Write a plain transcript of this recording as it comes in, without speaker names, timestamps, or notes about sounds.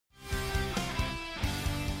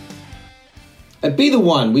At Be the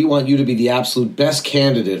One, we want you to be the absolute best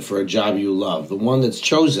candidate for a job you love, the one that's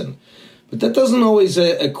chosen. But that doesn't always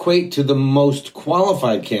equate to the most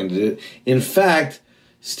qualified candidate. In fact,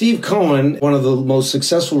 Steve Cohen, one of the most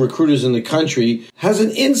successful recruiters in the country, has an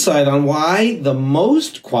insight on why the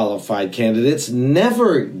most qualified candidates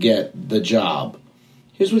never get the job.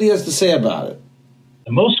 Here's what he has to say about it.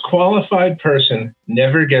 The most qualified person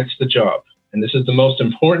never gets the job. And this is the most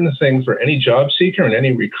important thing for any job seeker and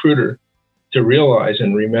any recruiter to realize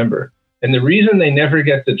and remember. And the reason they never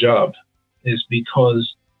get the job is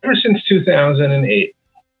because ever since 2008,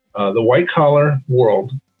 the white-collar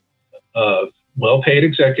world of well-paid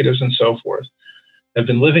executives and so forth have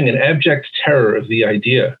been living in abject terror of the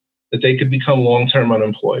idea that they could become long-term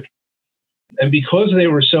unemployed. And because they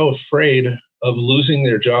were so afraid of losing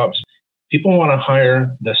their jobs, people want to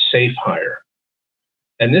hire the safe hire.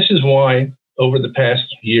 And this is why, over the past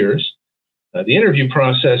years, the interview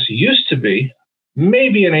process used to be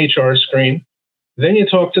maybe an HR screen, then you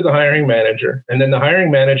talk to the hiring manager, and then the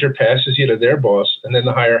hiring manager passes you to their boss, and then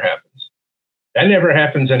the hire happens. That never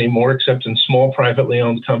happens anymore except in small privately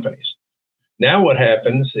owned companies. Now what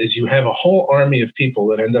happens is you have a whole army of people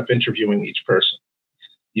that end up interviewing each person.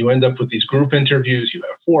 You end up with these group interviews. You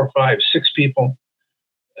have 4, 5, 6 people.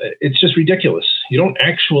 It's just ridiculous. You don't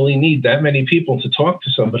actually need that many people to talk to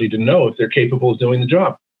somebody to know if they're capable of doing the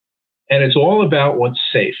job. And it's all about what's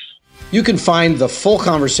safe. You can find the full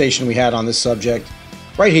conversation we had on this subject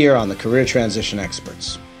right here on the Career Transition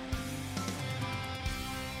Experts.